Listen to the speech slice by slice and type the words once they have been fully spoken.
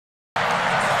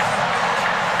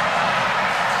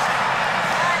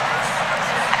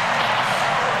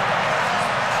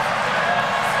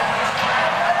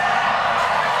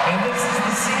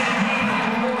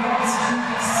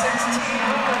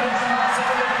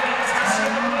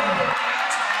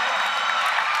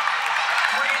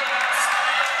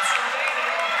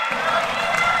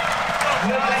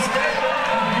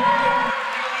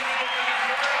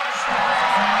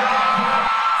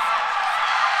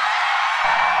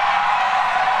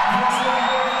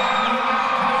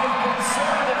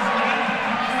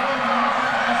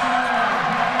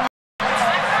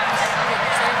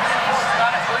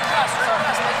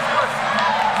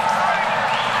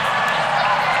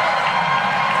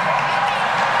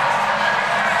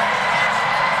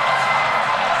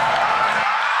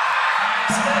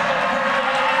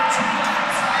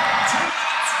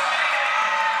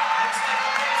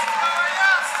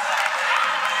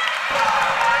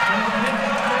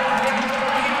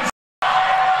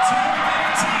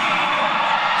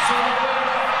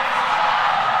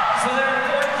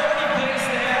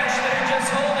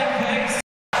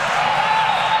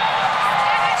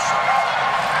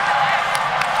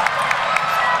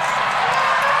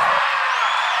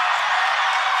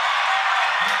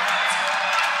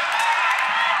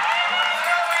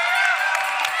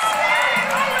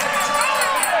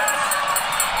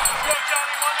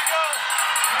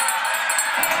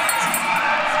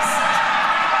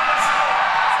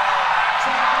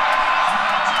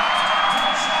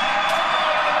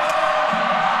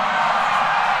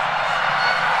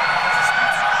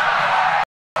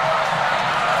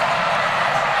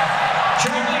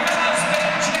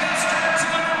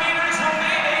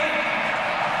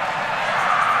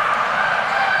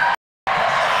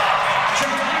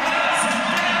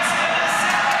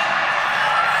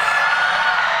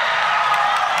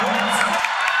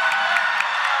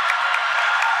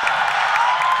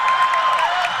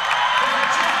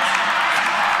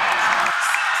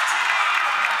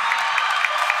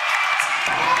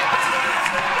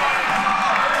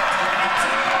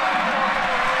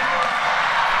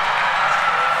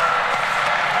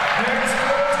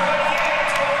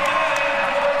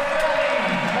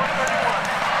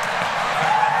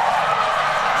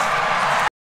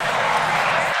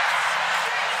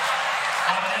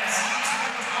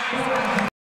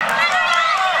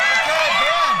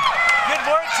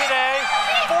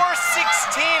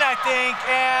I think,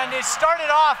 and it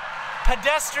started off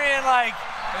pedestrian like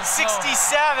 67,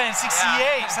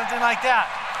 68, something like that.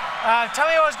 Tell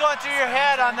me what was going through your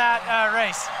head on that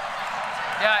race.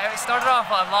 Yeah, it started off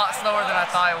a lot slower than I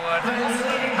thought it would.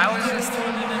 I was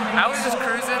just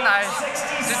cruising. I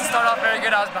didn't start off very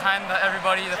good. I was behind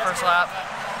everybody the first lap.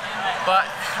 But,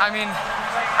 I mean,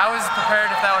 I was prepared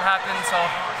if that would happen, so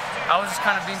I was just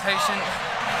kind of being patient.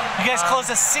 You guys closed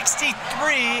a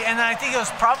 63, and then I think it was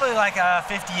probably like a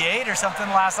 58 or something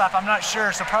last lap. I'm not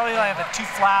sure, so probably like a 2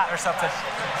 flat or something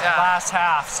last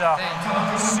half. So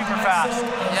super fast.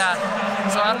 Yeah.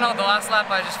 So I don't know. The last lap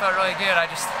I just felt really good. I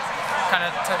just kind of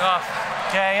took off.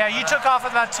 Okay. Yeah. You took off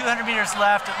with about 200 meters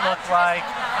left. It looked like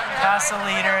past the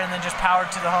leader, and then just powered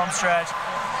to the home stretch.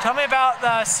 Tell me about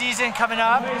the season coming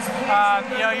up.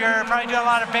 You know, you're probably doing a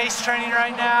lot of base training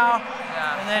right now,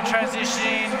 and then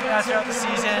transitioning throughout the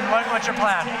season. What's your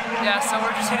plan? Yeah, so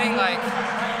we're just hitting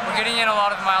we're getting in a lot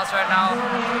of the miles right now.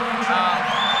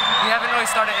 We haven't really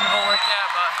started interval work yet,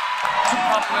 but we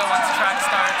probably will once the track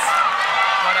starts.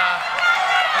 But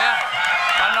yeah,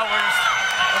 I don't know.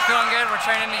 We're feeling good. We're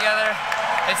training together.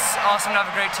 It's awesome to have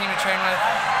a great team to train with.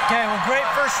 Okay, well, great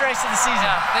first race of the season.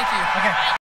 Yeah, thank you. Okay.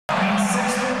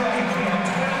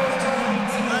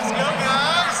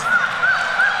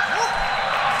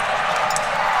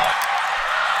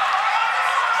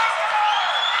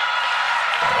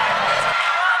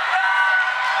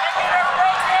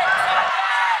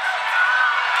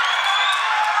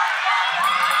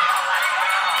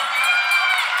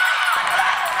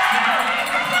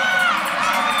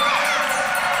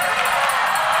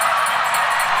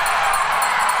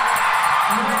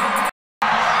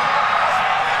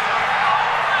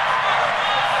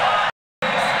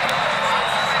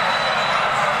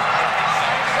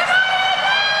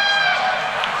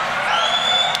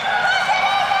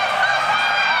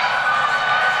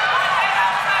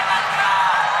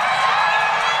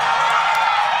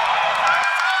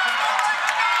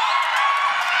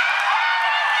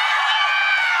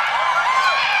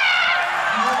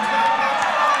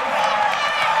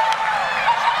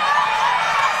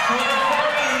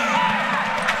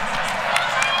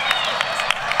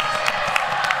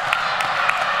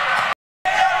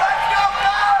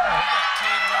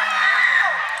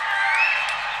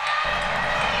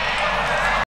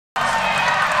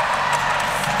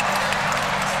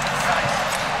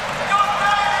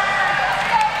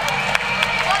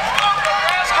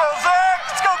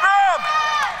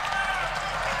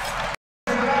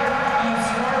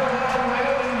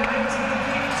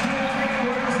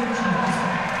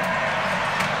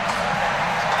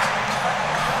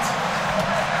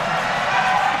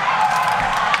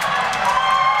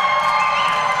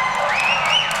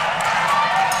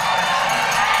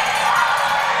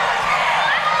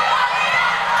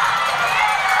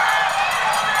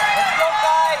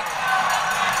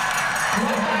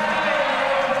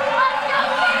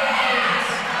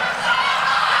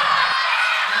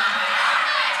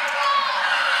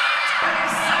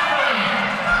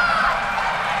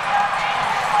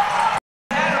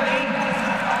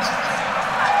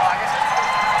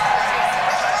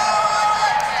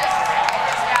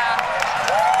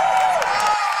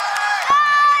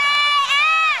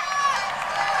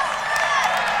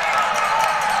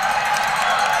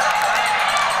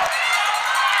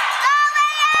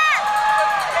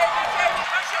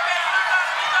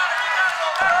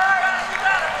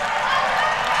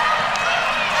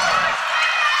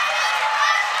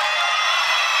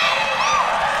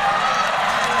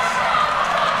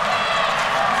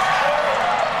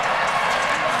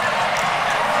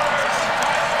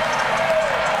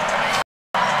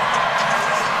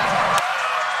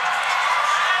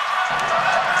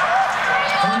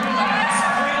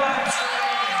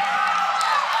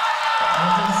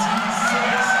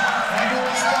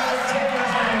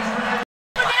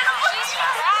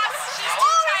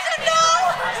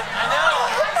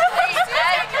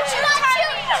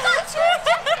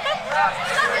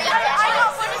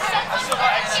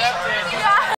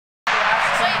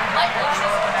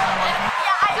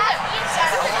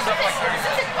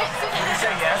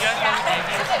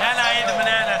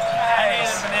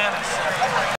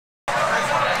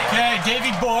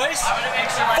 boys.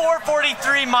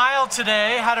 4:43 mile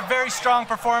today. Had a very strong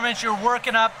performance. You're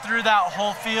working up through that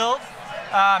whole field.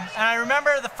 And I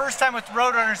remember the first time with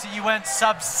Roadrunners that you went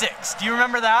sub-6. Do you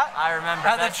remember that? I remember.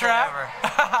 At the track?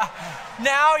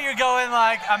 Now you're going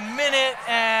like a minute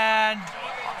and,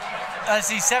 let's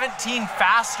see, 17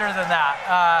 faster than that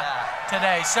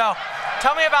today. So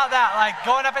tell me about that, like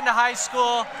going up into high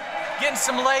school, getting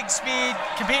some leg speed,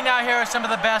 competing out here with some of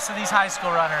the best of these high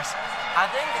school runners. I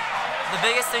think the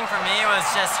biggest thing for me was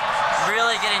just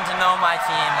really getting to know my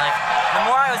team. Like, the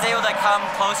more I was able to come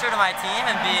closer to my team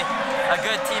and be a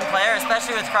good team player,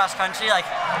 especially with cross country, like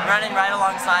running right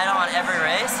alongside them on every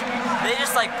race, they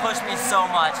just like pushed me so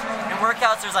much. In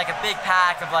workouts, there's like a big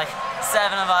pack of like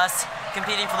 7 of us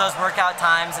competing for those workout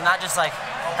times, and that just like,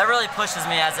 that really pushes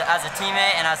me as a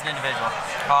teammate and as an individual.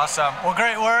 Awesome. Well,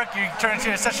 great work. You turned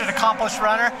into such an accomplished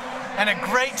runner, and a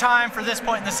great time for this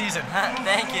point in the season.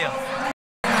 Thank you.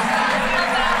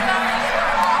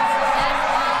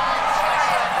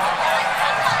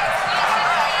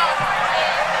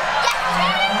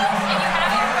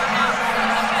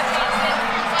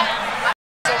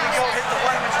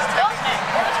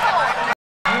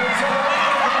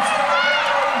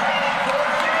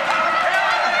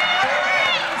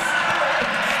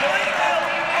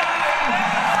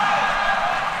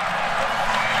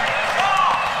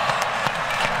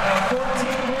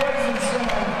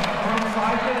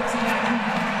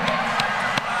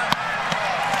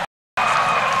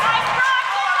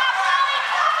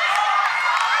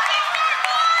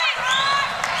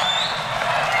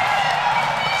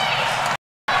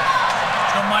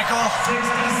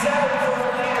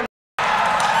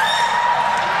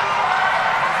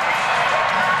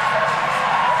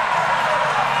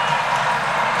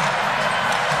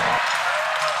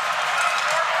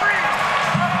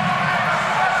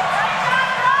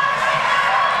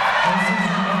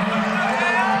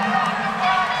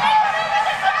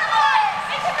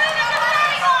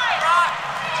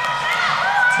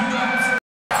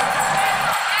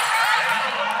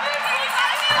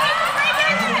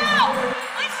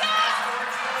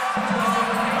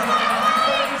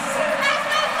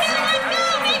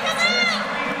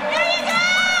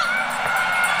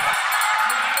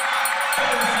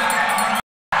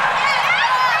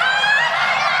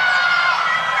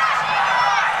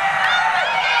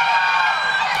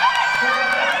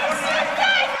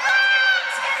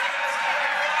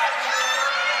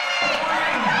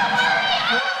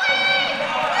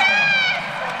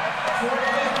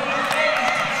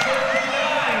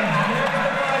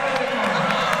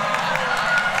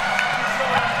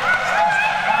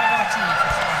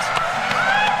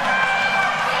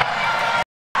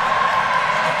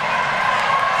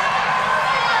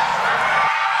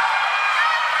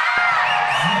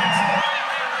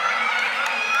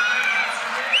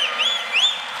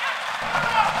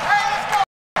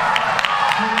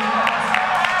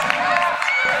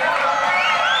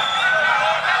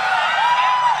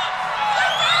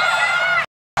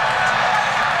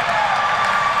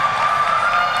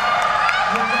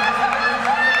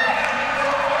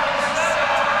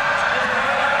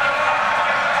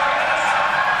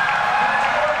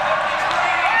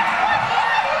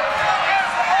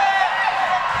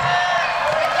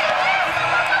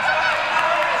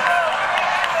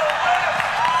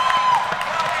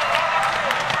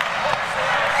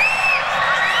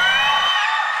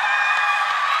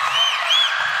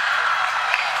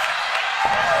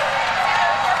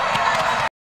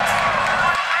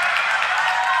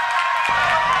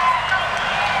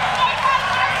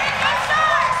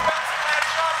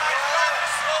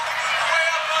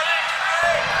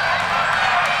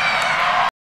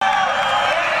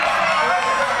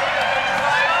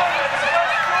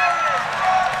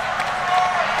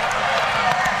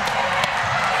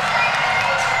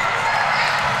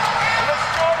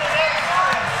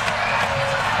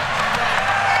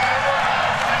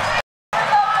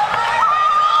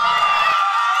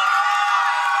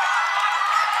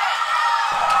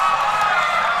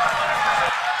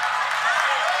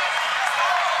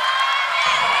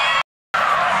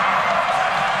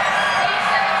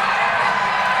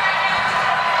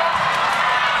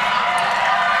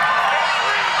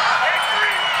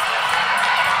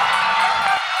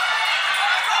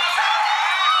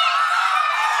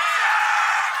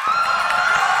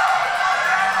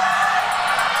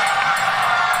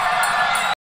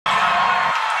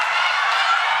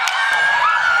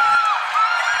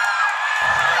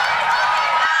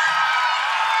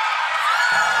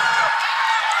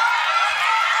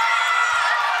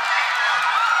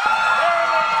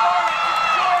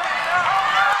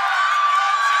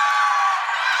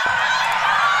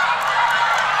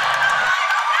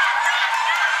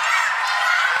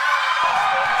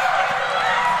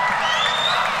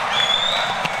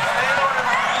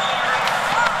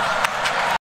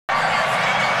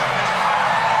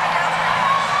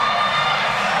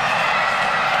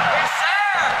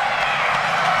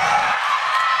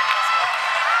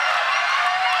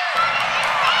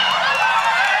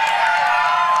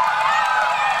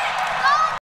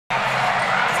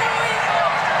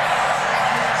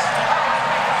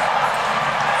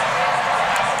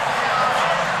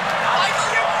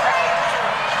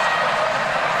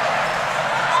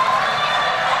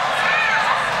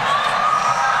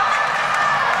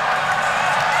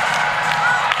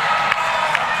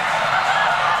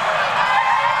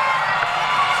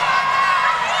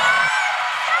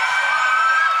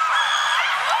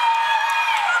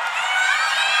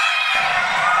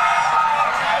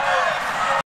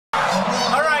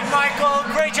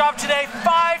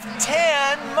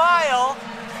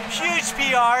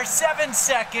 PR, 7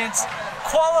 seconds,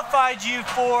 qualified you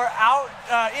for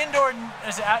indoor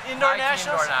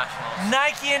nationals?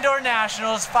 Nike Indoor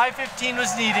Nationals. 5:15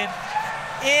 was needed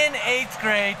in 8th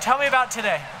grade. Tell me about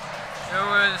today. It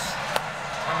was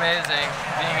amazing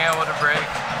being able to break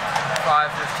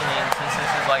 5:15 since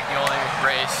this is like the only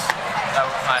race that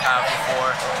I have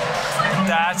before.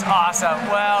 That's awesome.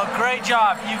 Well, great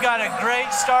job. You got a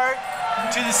great start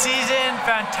to the season.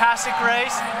 Fantastic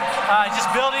race.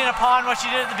 Just building upon what you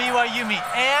did at the BYU meet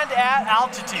and at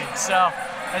altitude. So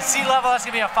at sea level, that's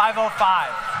going to be a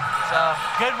 5:05. So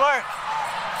good work.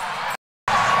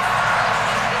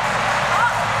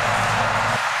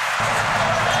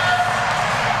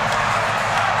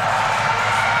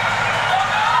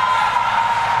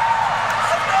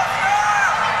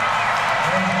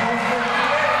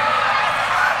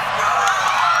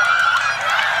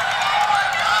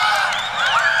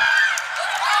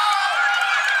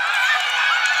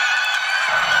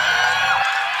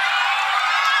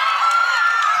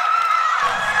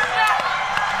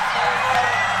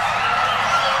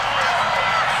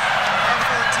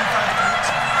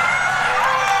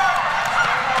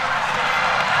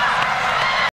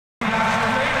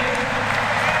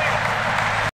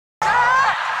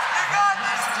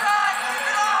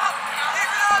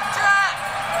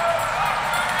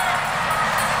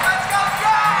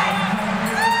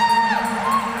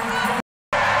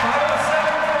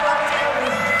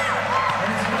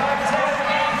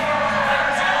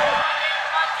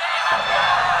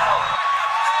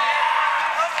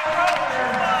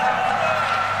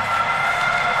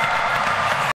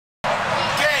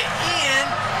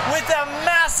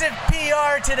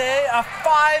 Today, a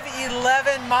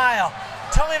 5:11 mile.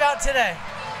 Tell me about today.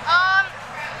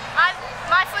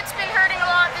 My foot's been hurting a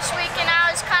lot this week, and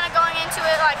I was kind of going into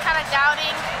it like kind of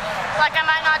doubting, like I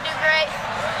might not do great.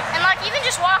 And like even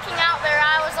just walking out there,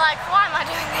 I was like, why am I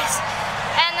doing this?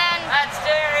 And then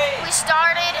we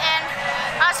started, and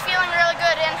I was feeling really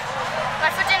good, and my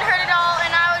foot didn't hurt at all,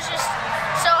 and I was just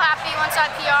so happy once I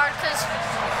PR'd because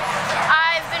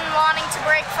I've been wanting to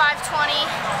break 5:20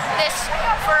 this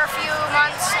for a few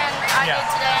months, and I did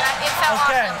today, and it felt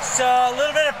awesome. Okay, so a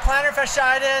little bit of plantar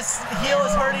fasciitis, heel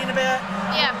is hurting a bit.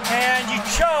 Yeah. And you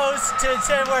chose to,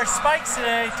 instead of wear spikes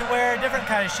today, to wear a different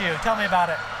kind of shoe. Tell me about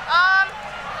it.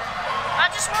 I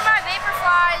just wore my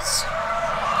Vaporflies.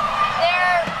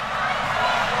 They're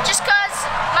just because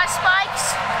my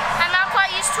spikes, I'm not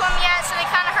quite used to them yet, so they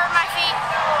kind of hurt my feet.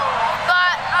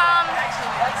 But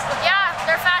yeah,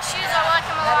 they're fast shoes. I like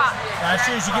them a lot. Fast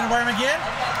shoes. You gonna wear them again?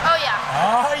 Oh yeah.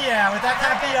 Oh yeah, with that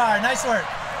kind of PR. Nice work.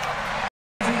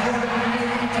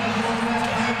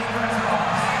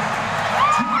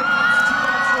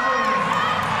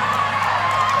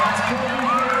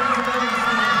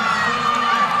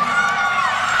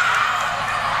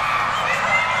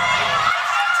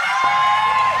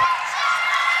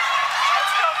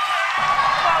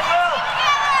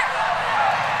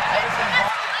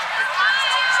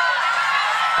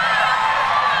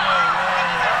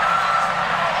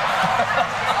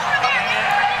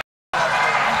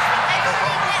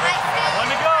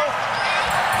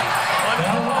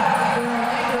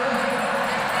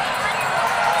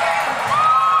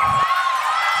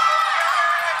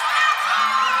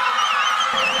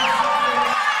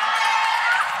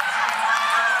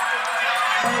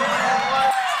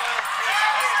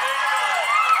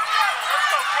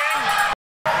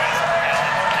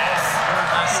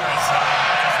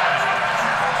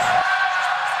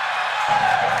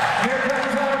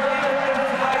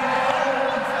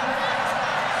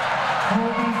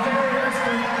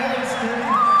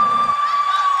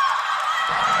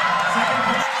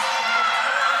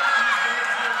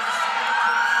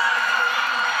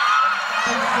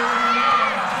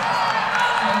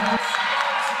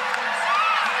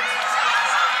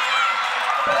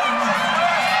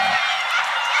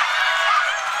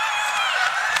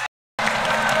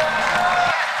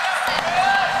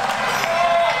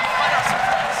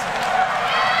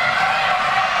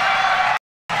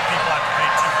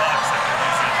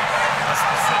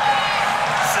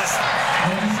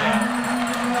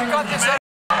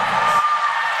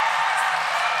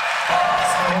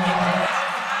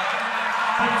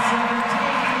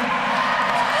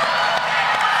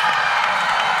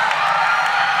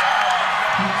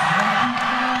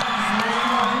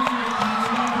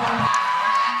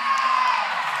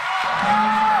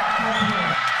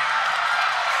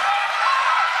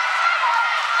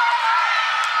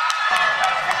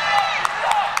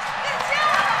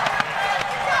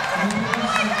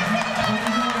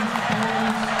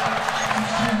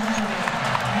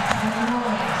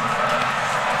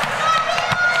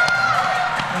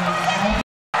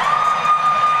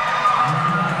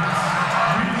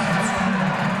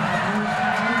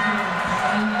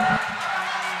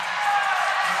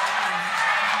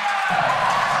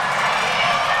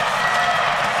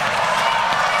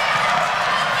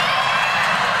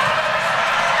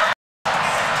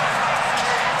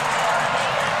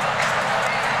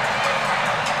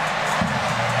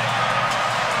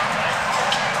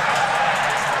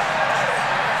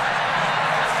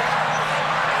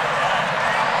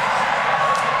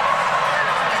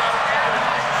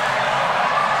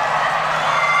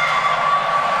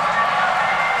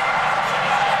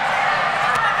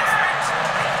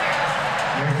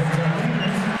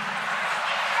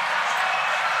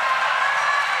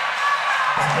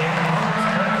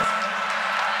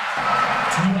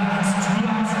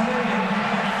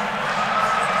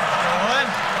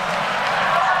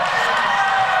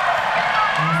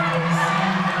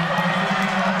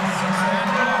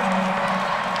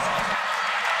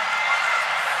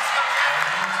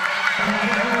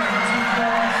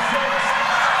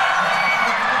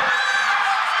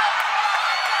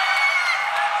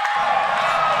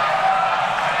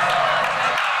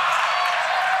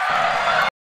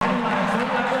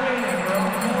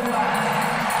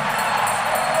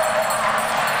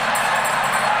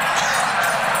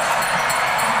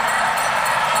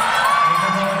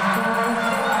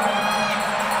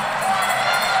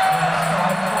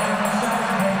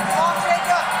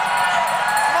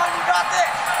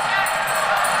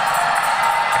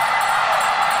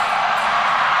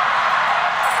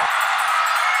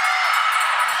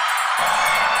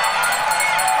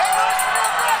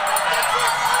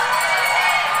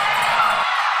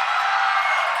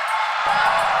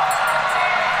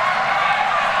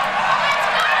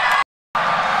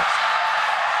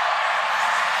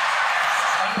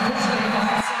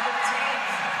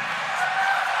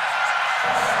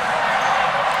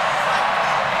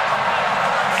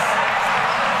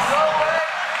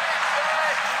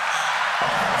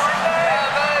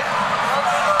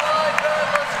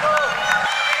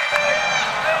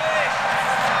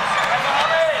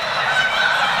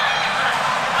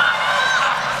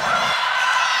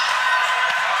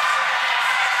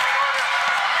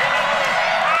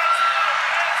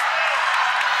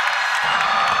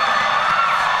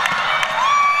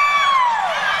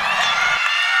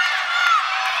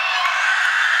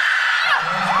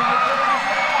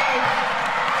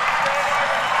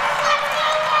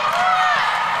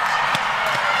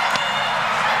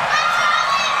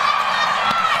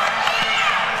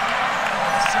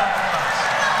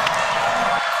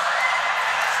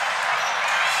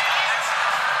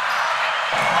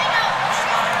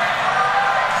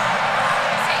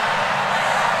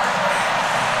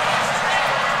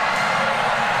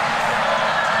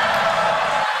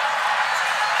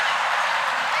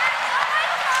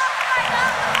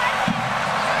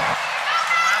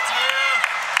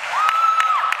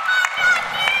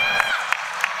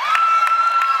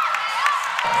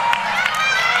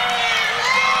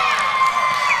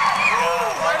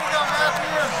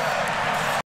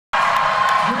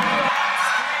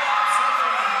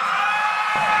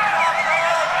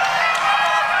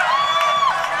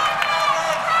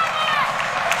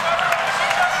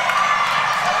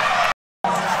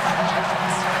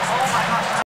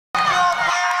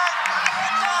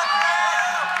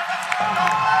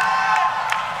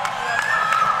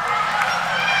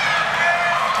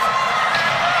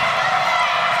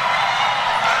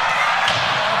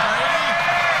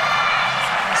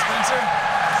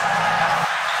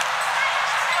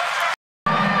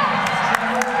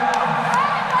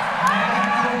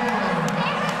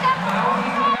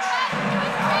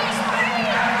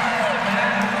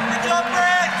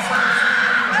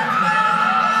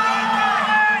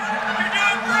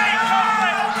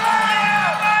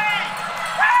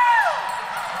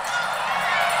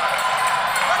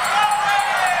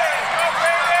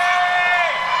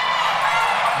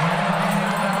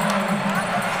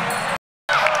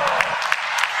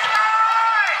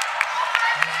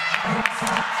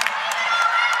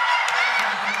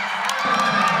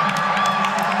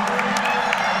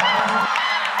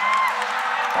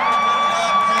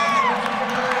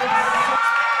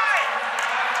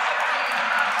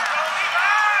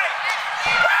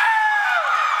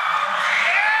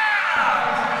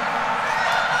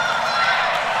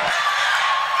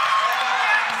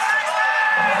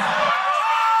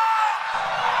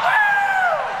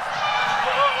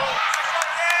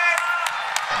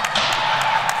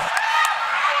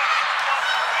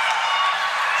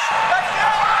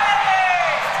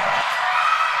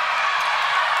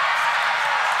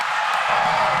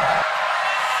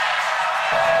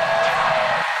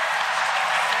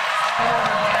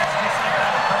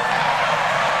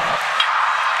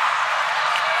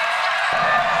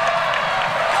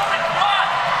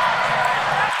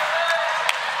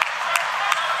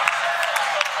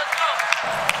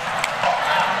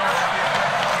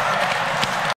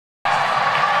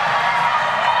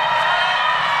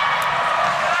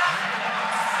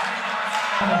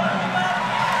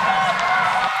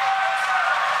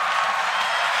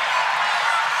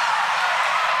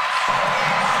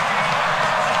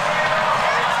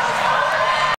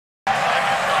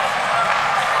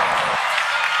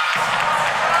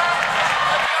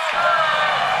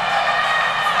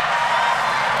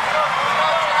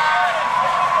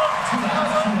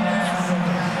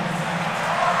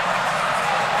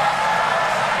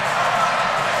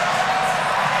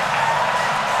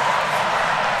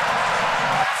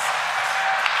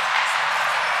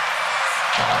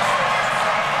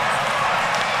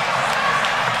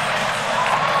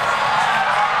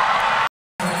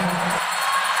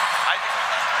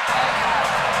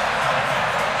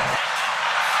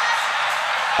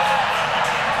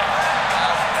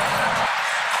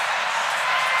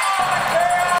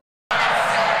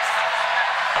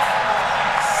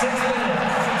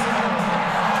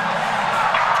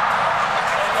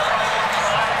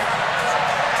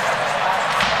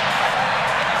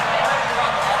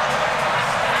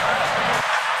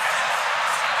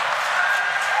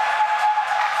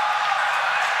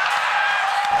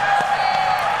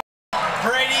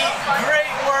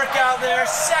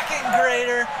 second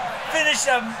grader, finished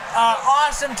an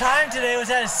awesome time today. Was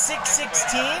that a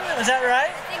 6:16? Was that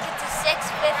right? I think it's a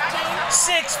 6:15.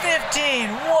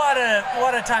 6:15. What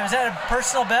a time. Is that a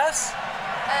personal best?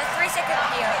 3-second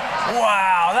PR.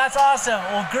 Wow, that's awesome.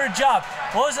 Well, good job.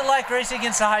 What was it like racing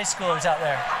against the high schoolers out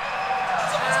there?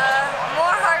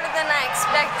 More harder than I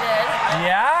expected.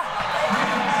 Yeah?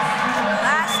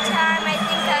 Last time I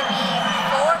think I beat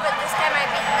 4, but this time I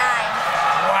beat 9.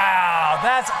 Wow,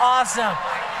 that's awesome.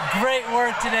 Great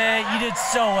work today. You did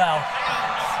so well.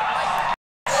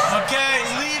 Okay,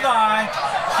 Levi,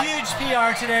 huge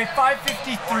PR today,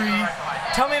 5:53.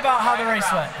 Tell me about how the race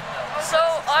went. So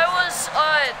I was,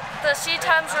 the seat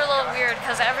times were a little weird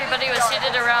because everybody was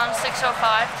seated around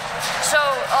 6:05. So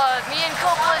me and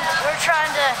Copeland were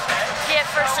trying to get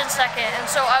first and second, and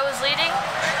so I was leading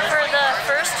for the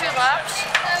first 2 laps,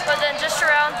 but then just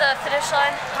around the finish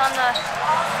line on the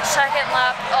second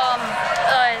lap,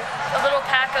 a little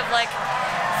pack of like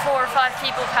 4 or 5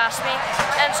 people passed me,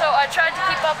 and so I tried to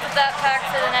keep up with that pack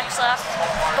for the next lap,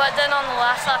 but then on the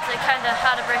last lap they kind of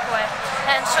had a breakaway,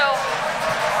 and so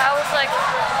I was like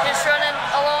just running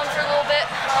alone for a little bit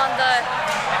on the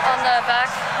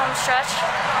back home stretch,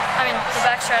 the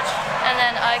back stretch, and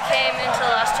then I came into the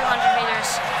last 200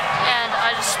 meters and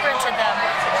I just sprinted them.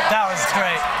 That was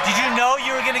great. Did you know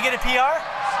you were going to get a PR?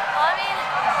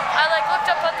 I like looked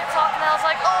up at the clock and I was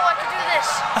like, oh, I could do this.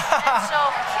 And so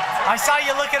I saw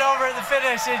you looking over at the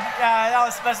finish, and that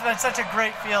must have been such a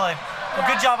great feeling. Well,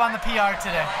 good job on the PR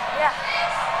today. yeah.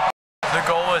 The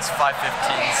goal was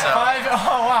 5:15, so.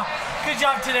 Oh wow, good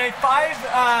job today.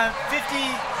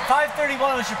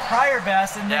 5:31 was your prior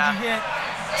best, and then you hit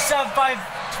sub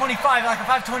 5:25, like a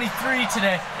 5:23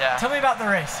 today. Yeah. Tell me about the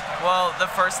race. Well, the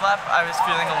first lap I was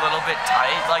feeling a little bit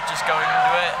tight, like just going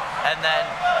into it, and then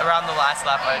around the last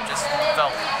lap I just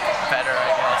felt better, I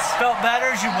guess. Felt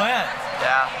better as you went.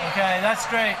 Yeah. Okay, that's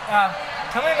great.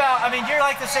 Tell me about, you're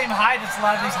like the same height as a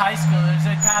lot of these high schoolers.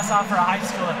 They pass off for a high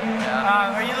schooler.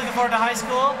 Yeah. Are you looking forward to high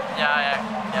school? Yeah.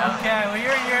 Okay, well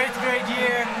you're in your 8th grade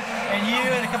year, and you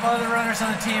and a couple other runners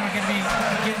on the team are going to be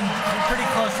getting pretty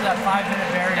close to that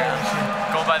 5-minute barrier this year.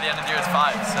 Goal by the end of the year is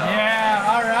 5, so. Yeah,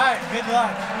 all right, good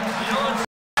luck.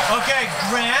 Okay,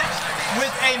 Grant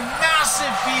with a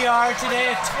massive PR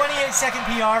today, a 28-second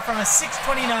PR from a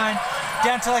 6:29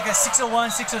 down to like a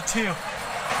 6:01, 6:02.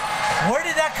 Where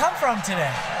did that come from today?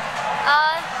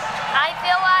 I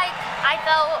feel like I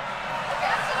felt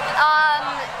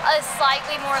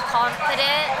slightly more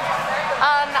confident.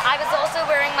 I was also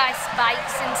wearing my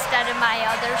spikes instead of my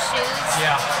other shoes.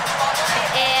 Yeah.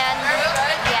 And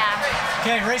yeah.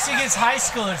 Okay, racing against high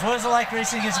schoolers. What is it like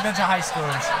racing against a bunch of high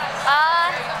schoolers?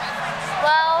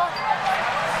 Well,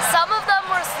 some of them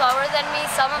were slower than me,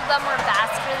 some of them were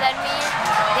faster than me.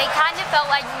 They kind of felt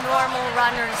like normal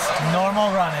runners. Normal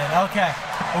running, okay.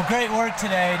 Well, great work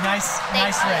today. Nice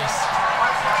race.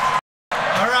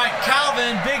 All right,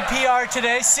 Calvin, big PR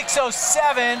today,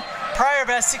 6:07. Prior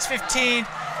best, 6:15.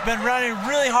 Been running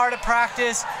really hard at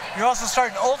practice. You're also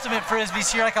starting ultimate frisbee,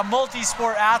 so you're like a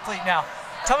multi-sport athlete now.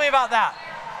 Tell me about that.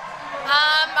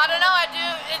 I don't know,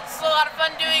 it's a lot of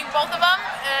fun doing both of them,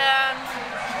 and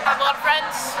have a lot of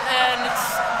friends, and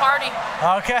it's a party.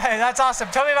 Okay, that's awesome.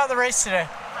 Tell me about the race today.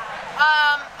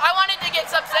 I wanted to get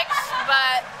sub 6,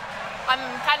 but I'm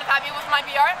kind of happy with my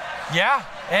PR. Yeah,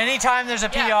 anytime there's a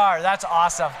PR, that's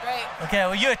awesome. Great. Okay,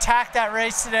 well you attacked that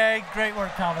race today. Great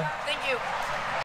work, Calvin. Thank you.